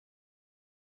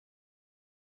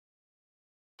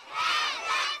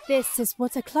This is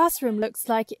what a classroom looks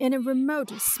like in a remote,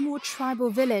 small tribal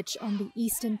village on the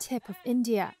eastern tip of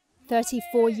India.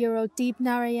 34-year-old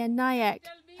Narayan Nayak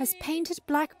has painted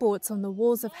blackboards on the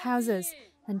walls of houses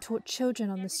and taught children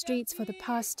on the streets for the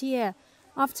past year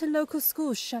after local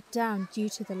schools shut down due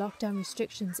to the lockdown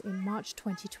restrictions in March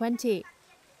 2020.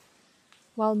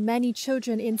 While many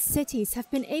children in cities have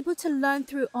been able to learn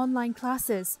through online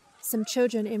classes, some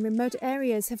children in remote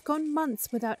areas have gone months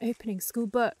without opening school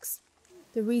books.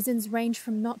 The reasons range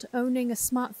from not owning a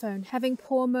smartphone, having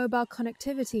poor mobile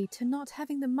connectivity, to not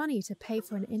having the money to pay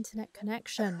for an internet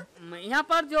connection. We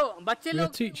are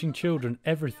teaching children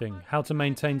everything: how to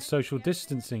maintain social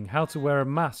distancing, how to wear a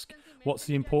mask, what's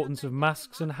the importance of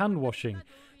masks and hand washing.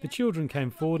 The children came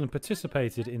forward and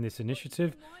participated in this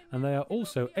initiative, and they are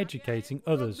also educating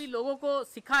others.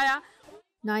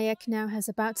 Nayak now has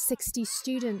about 60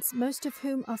 students, most of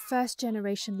whom are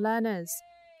first-generation learners.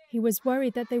 He was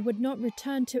worried that they would not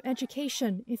return to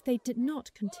education if they did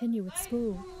not continue with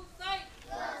school.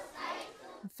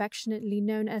 Affectionately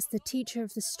known as the teacher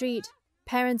of the street,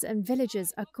 parents and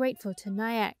villagers are grateful to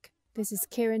Nayak. This is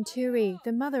Kiran Turi,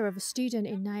 the mother of a student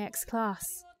in Nayak's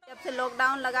class.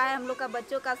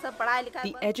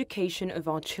 The education of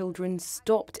our children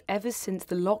stopped ever since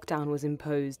the lockdown was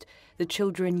imposed. The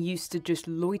children used to just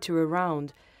loiter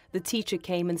around. The teacher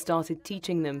came and started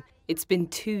teaching them. It's been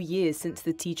 2 years since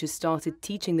the teacher started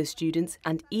teaching the students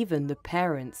and even the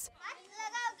parents.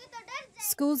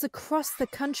 Schools across the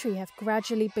country have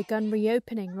gradually begun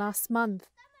reopening last month.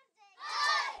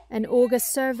 An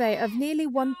August survey of nearly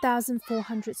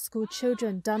 1,400 school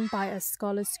children done by a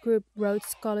scholars group,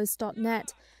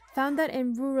 roadscholars.net, found that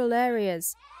in rural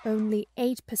areas, only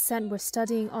 8% were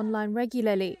studying online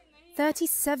regularly,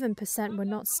 37% were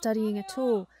not studying at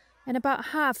all, and about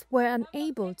half were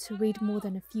unable to read more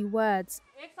than a few words.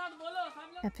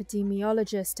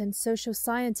 Epidemiologists and social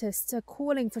scientists are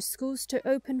calling for schools to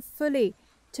open fully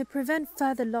to prevent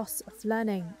further loss of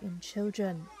learning in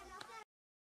children.